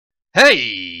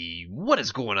Hey, what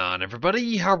is going on,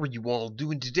 everybody? How are you all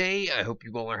doing today? I hope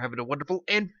you all are having a wonderful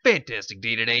and fantastic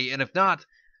day today, and if not,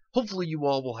 hopefully you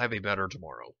all will have a better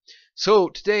tomorrow. So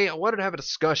today I wanted to have a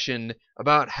discussion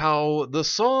about how the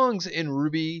songs in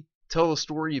RWBY tell the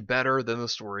story better than the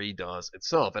story does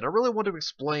itself, and I really want to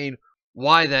explain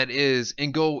why that is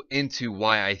and go into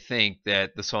why I think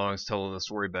that the songs tell the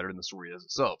story better than the story does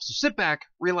itself. So sit back,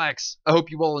 relax, I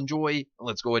hope you all enjoy, and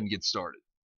let's go ahead and get started.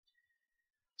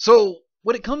 So,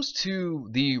 when it comes to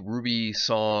the RWBY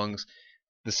songs,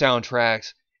 the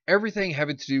soundtracks, everything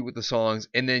having to do with the songs,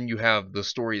 and then you have the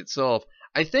story itself,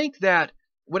 I think that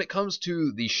when it comes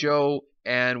to the show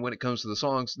and when it comes to the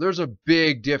songs, there's a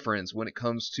big difference when it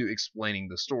comes to explaining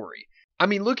the story. I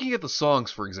mean, looking at the songs,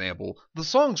 for example, the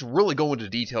songs really go into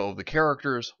detail of the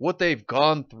characters, what they've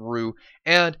gone through,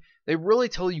 and they really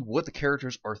tell you what the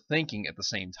characters are thinking at the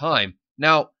same time.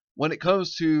 Now, when it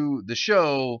comes to the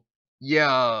show,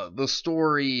 yeah, the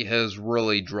story has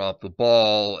really dropped the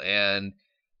ball, and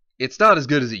it's not as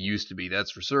good as it used to be,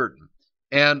 that's for certain.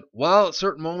 And while at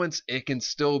certain moments it can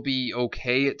still be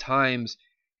okay at times,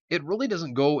 it really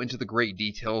doesn't go into the great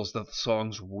details that the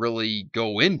songs really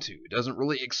go into. It doesn't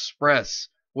really express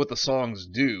what the songs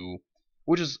do,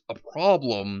 which is a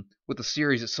problem with the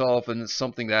series itself, and it's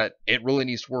something that it really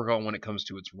needs to work on when it comes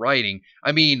to its writing.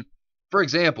 I mean, for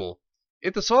example,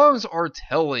 if the songs are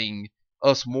telling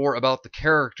us more about the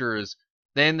characters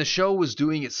than the show was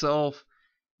doing itself,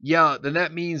 yeah, then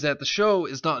that means that the show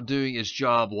is not doing its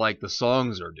job like the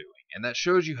songs are doing. And that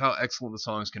shows you how excellent the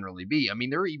songs can really be. I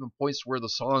mean, there are even points where the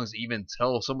songs even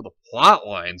tell some of the plot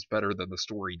lines better than the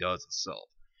story does itself.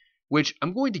 Which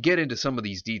I'm going to get into some of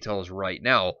these details right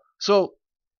now. So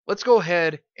let's go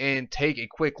ahead and take a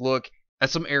quick look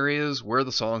at some areas where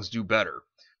the songs do better.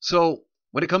 So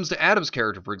when it comes to Adam's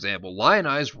character, for example, Lion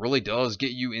Eyes really does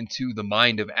get you into the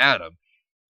mind of Adam,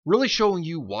 really showing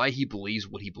you why he believes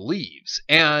what he believes.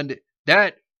 And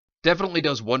that definitely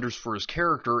does wonders for his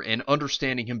character and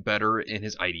understanding him better in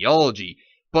his ideology.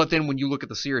 But then when you look at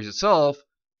the series itself,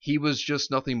 he was just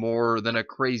nothing more than a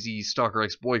crazy stalker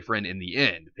ex-boyfriend in the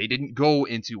end. They didn't go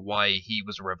into why he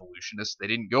was a revolutionist. They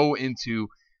didn't go into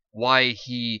why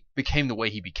he became the way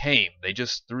he became. They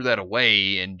just threw that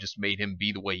away and just made him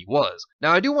be the way he was.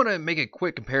 Now, I do want to make a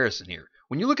quick comparison here.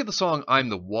 When you look at the song I'm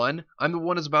the One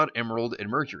is about Emerald and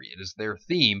Mercury. It is their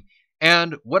theme.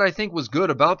 And what I think was good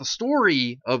about the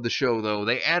story of the show, though,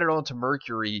 they added on to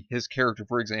Mercury, his character,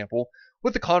 for example,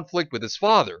 with the conflict with his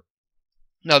father.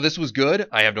 Now, this was good.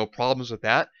 I have no problems with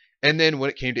that. And then when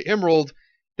it came to Emerald,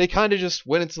 they kind of just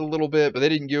went into a little bit, but they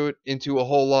didn't go into a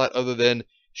whole lot other than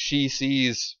she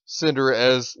sees Cinder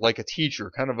as like a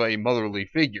teacher, kind of a motherly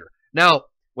figure. Now,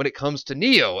 when it comes to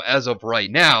Neo, as of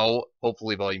right now,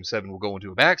 hopefully Volume 7 will go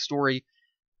into a backstory,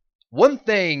 one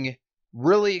thing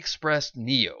really expressed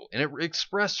Neo, and it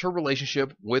expressed her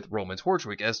relationship with Roman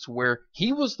Torchwick as to where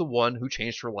he was the one who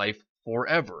changed her life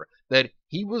forever, that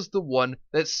he was the one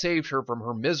that saved her from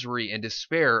her misery and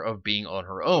despair of being on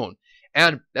her own.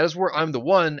 And that is where I'm the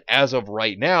One, as of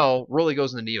right now, really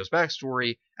goes into Neo's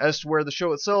backstory, as to where the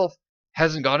show itself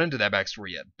hasn't gone into that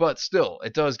backstory yet. But still,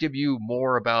 it does give you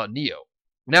more about Neo.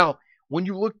 Now, when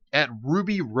you look at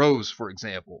Ruby Rose, for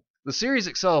example, the series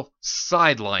itself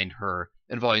sidelined her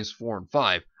in Volumes 4 and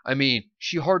 5. I mean,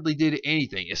 she hardly did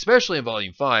anything, especially in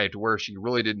Volume 5, to where she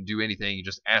really didn't do anything and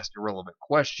just asked irrelevant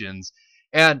questions.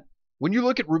 And when you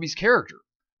look at Ruby's character,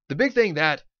 the big thing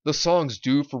that the songs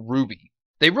do for Ruby,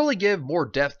 they really give more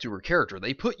depth to her character.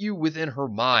 They put you within her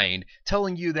mind,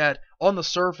 telling you that on the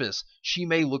surface, she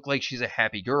may look like she's a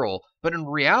happy girl, but in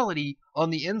reality, on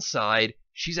the inside,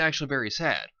 she's actually very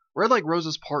sad. Red Like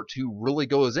Roses Part 2 really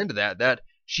goes into that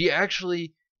she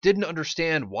actually didn't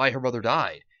understand why her mother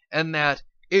died, and that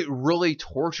it really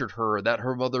tortured her that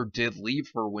her mother did leave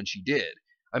her when she did.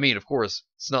 I mean, of course,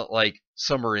 it's not like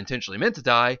Summer intentionally meant to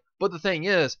die, but the thing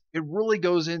is, it really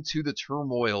goes into the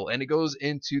turmoil, and it goes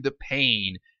into the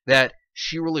pain that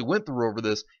she really went through over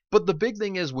this. But the big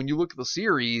thing is, when you look at the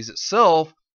series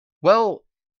itself, well,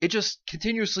 it just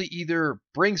continuously either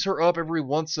brings her up every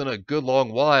once in a good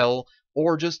long while,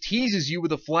 or just teases you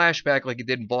with a flashback like it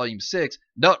did in Volume 6,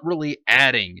 not really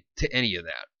adding to any of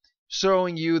that.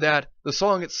 Showing you that the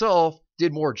song itself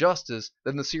did more justice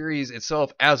than the series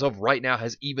itself, as of right now,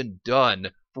 has even done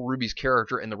for Ruby's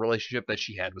character and the relationship that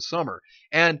she had with Summer.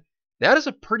 And that is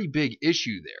a pretty big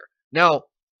issue there. Now,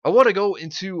 I want to go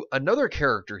into another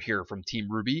character here from Team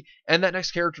RWBY, and that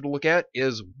next character to look at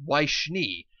is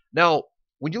Vaishni. Now,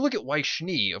 when you look at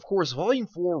Vaishni, of course, Volume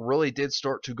 4 really did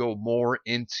start to go more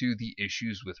into the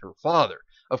issues with her father.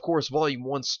 Of course, Volume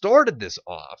 1 started this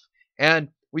off, and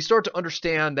we start to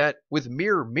understand that with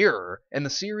Mirror Mirror and the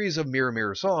series of Mirror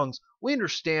Mirror songs, we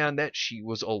understand that she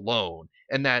was alone,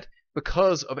 and that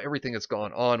because of everything that's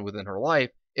gone on within her life,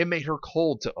 it made her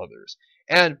cold to others.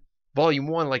 And Volume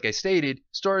 1, like I stated,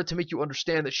 started to make you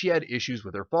understand that she had issues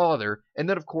with her father, and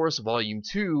then of course Volume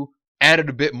 2 added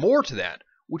a bit more to that,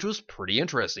 which was pretty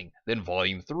interesting. Then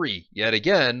Volume 3, yet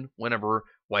again, whenever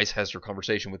Weiss has her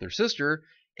conversation with her sister,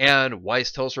 and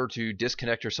Weiss tells her to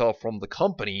disconnect herself from the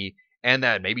company, and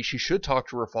that maybe she should talk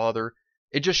to her father,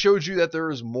 it just shows you that there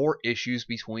is more issues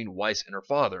between Weiss and her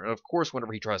father. And of course,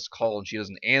 whenever he tries to call and she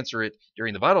doesn't answer it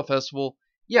during the Vital Festival,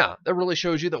 yeah, that really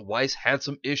shows you that Weiss had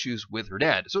some issues with her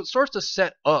dad. So it starts to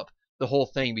set up the whole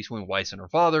thing between Weiss and her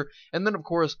father. And then, of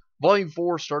course, Volume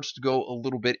 4 starts to go a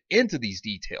little bit into these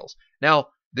details. Now,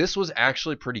 this was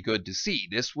actually pretty good to see.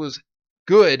 This was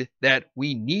good that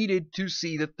we needed to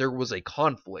see that there was a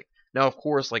conflict. Now, of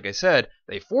course, like I said,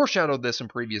 they foreshadowed this in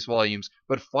previous volumes,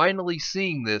 but finally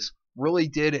seeing this really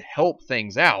did help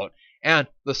things out. And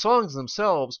the songs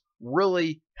themselves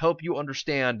really help you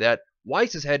understand that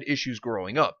Weiss has had issues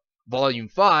growing up. Volume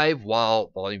 5,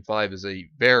 while Volume 5 is a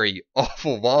very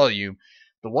awful volume,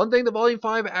 the one thing that Volume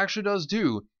 5 actually does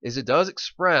do is it does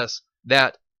express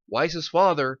that Weiss's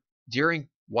father, during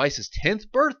Weiss's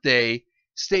 10th birthday,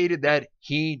 stated that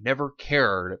he never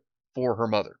cared for her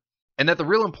mother, and that the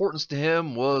real importance to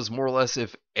him was more or less,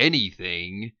 if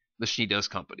anything, the She Does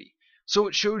Company. So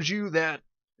it shows you that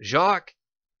Jacques,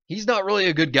 he's not really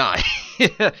a good guy.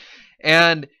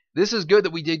 And this is good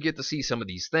that we did get to see some of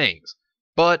these things.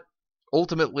 But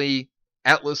ultimately,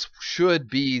 Atlas should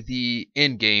be the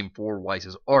end game for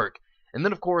Weiss's arc. And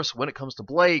then, of course, when it comes to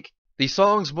Blake, the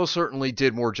songs most certainly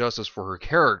did more justice for her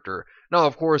character. Now,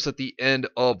 of course, at the end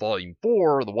of Volume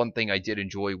 4, the one thing I did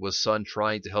enjoy was Sun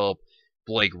trying to help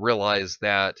Blake realize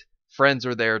that friends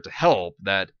are there to help,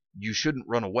 that you shouldn't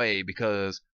run away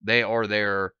because they are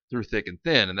there through thick and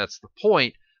thin, and that's the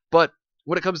point. But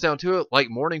when it comes down to it, like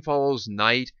Morning Follows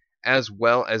Night, as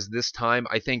well as this time,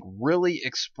 I think really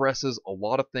expresses a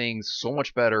lot of things so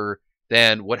much better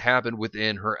than what happened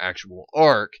within her actual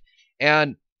arc.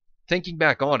 And thinking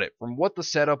back on it, from what the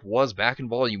setup was back in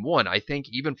Volume 1, I think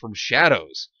even from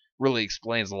Shadows really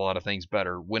explains a lot of things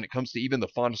better when it comes to even the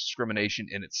font discrimination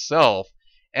in itself.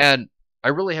 And I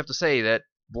really have to say that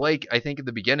Blake, I think at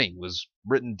the beginning, was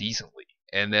written decently.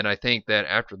 And then I think that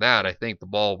after that, I think the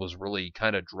ball was really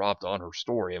kind of dropped on her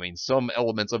story. I mean, some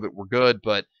elements of it were good,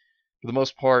 but for the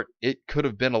most part, it could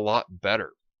have been a lot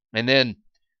better. And then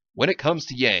when it comes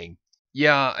to Yang,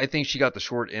 yeah, I think she got the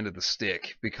short end of the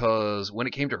stick, because when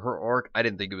it came to her arc, I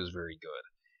didn't think it was very good.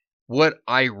 What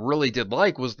I really did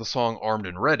like was the song Armed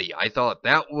and Ready. I thought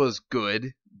that was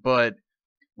good, but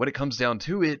when it comes down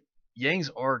to it,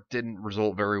 Yang's arc didn't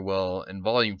result very well, and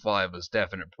Volume 5 was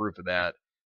definite proof of that.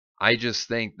 I just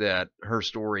think that her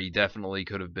story definitely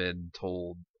could have been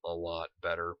told a lot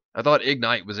better. I thought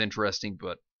Ignite was interesting,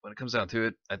 but when it comes down to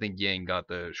it, I think Yang got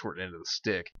the short end of the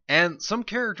stick. And some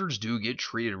characters do get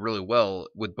treated really well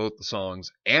with both the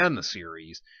songs and the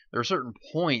series. There are certain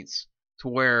points to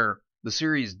where the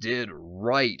series did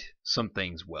write some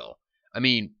things well. I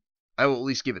mean, I will at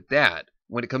least give it that.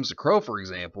 When it comes to Crow, for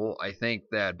example, I think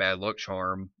that Bad Luck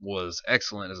Charm was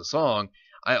excellent as a song.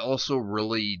 I also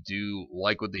really do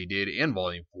like what they did in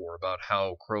Volume 4 about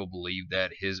how Crow believed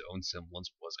that his own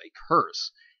semblance was a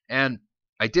curse. And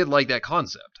I did like that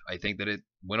concept. I think that it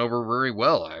went over very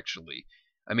well, actually.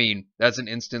 I mean, that's an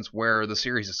instance where the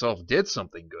series itself did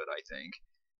something good, I think.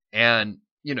 And,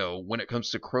 you know, when it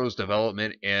comes to Crow's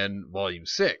development in Volume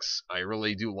 6, I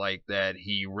really do like that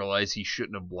he realized he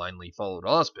shouldn't have blindly followed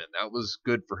Ozpin. That was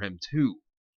good for him, too.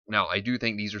 Now, I do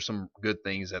think these are some good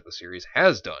things that the series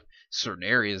has done. Certain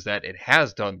areas that it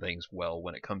has done things well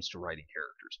when it comes to writing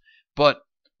characters. But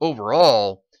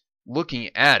overall, looking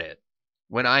at it,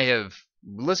 when I have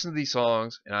listened to these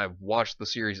songs and I've watched the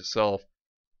series itself,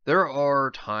 there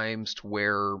are times to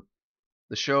where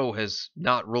the show has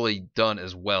not really done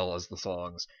as well as the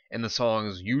songs. And the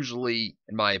songs usually,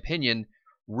 in my opinion,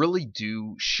 really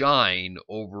do shine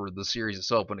over the series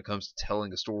itself when it comes to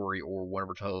telling a story or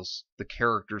whenever it tells the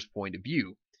character's point of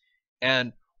view.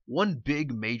 And one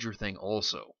big major thing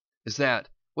also is that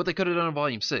what they could have done in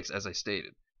Volume 6, as I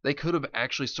stated, they could have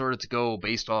actually started to go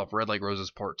based off Red Like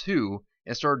Roses Part 2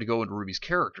 and started to go into Ruby's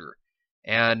character.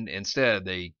 And instead,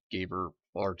 they gave her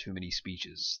far too many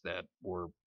speeches that were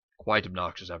quite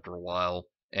obnoxious after a while.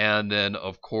 And then,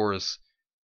 of course,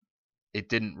 it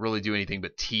didn't really do anything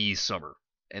but tease Summer.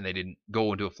 And they didn't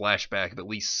go into a flashback of at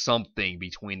least something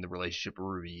between the relationship of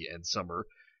Ruby and Summer,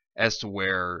 as to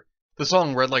where the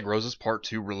song Red Like Roses Part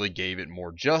 2 really gave it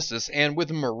more justice. And with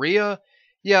Maria,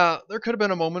 Yeah, there could have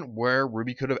been a moment where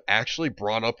Ruby could have actually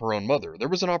brought up her own mother. There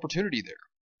was an opportunity there.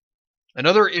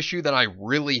 Another issue that I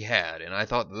really had, and I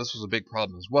thought that this was a big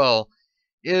problem as well,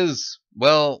 is,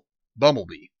 well,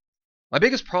 Bumblebee. My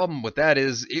biggest problem with that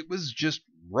is it was just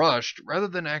rushed rather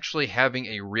than actually having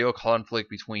a real conflict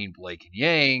between Blake and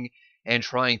Yang and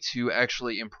trying to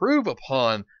actually improve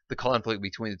upon the conflict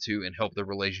between the two and help the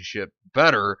relationship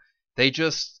better. They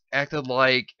just acted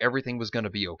like everything was going to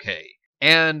be okay.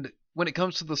 And when it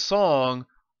comes to the song,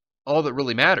 all that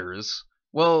really matters,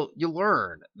 well, you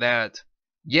learn that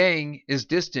Yang is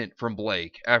distant from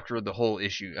Blake after the whole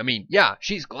issue. I mean, yeah,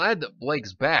 she's glad that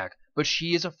Blake's back, but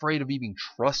she is afraid of even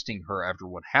trusting her after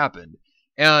what happened.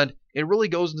 And it really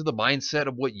goes into the mindset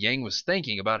of what Yang was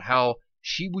thinking about how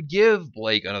she would give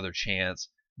Blake another chance,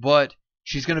 but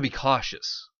she's going to be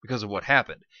cautious because of what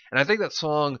happened. And I think that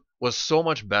song was so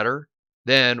much better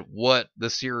than what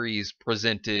the series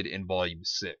presented in Volume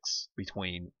 6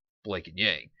 between Blake and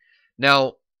Yang.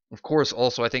 Now, of course,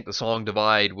 also, I think the song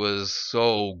Divide was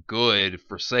so good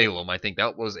for Salem. I think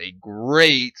that was a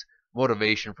great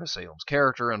motivation for Salem's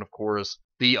character, and of course,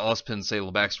 the Ozpin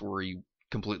Salem backstory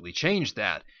completely changed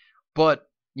that. But,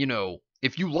 you know,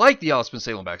 if you like the Ozpin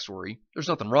Salem backstory, there's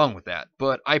nothing wrong with that.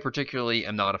 But I particularly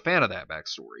am not a fan of that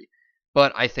backstory.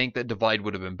 But I think that Divide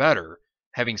would have been better,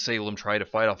 having Salem try to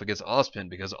fight off against Ozpin,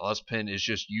 because Ozpin is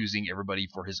just using everybody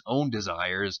for his own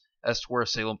desires, as to where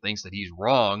Salem thinks that he's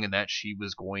wrong and that she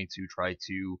was going to try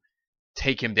to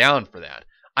take him down for that.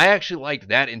 I actually liked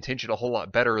that intention a whole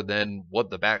lot better than what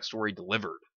the backstory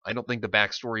delivered. I don't think the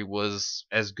backstory was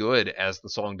as good as the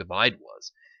song Divide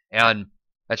was. And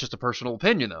that's just a personal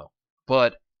opinion, though.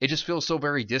 But it just feels so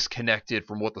very disconnected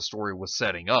from what the story was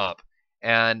setting up.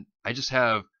 And I just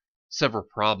have several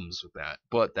problems with that.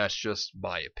 But that's just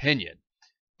my opinion.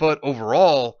 But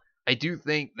overall, I do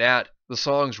think that the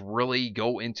songs really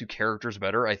go into characters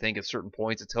better. I think at certain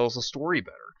points it tells the story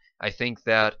better. I think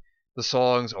that the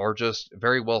songs are just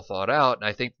very well thought out, and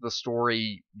I think the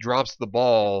story drops the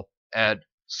ball at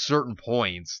certain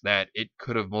points that it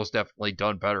could have most definitely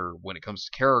done better when it comes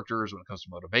to characters, when it comes to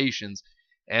motivations,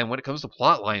 and when it comes to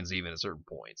plot lines even at certain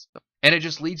points. And it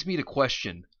just leads me to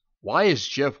question, why is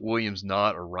Jeff Williams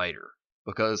not a writer?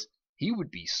 Because he would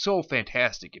be so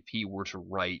fantastic if he were to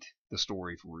write the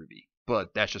story for RWBY.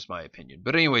 But that's just my opinion.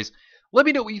 But anyways, let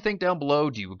me know what you think down below.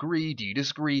 Do you agree? Do you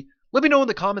disagree? Let me know in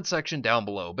the comment section down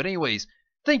below. But anyways,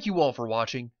 thank you all for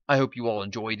watching. I hope you all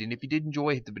enjoyed. And if you did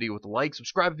enjoy, hit the video with a like.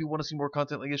 Subscribe if you want to see more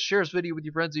content like this. Share this video with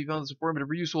your friends if you found this informative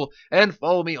or useful. And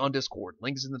follow me on Discord.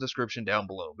 Link is in the description down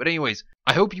below. But anyways,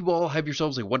 I hope you all have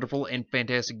yourselves a wonderful and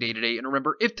fantastic day today. And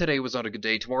remember, if today was not a good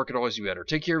day, tomorrow could always be better.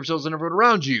 Take care of yourselves and everyone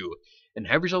around you. And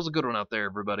have yourselves a good one out there,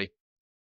 everybody.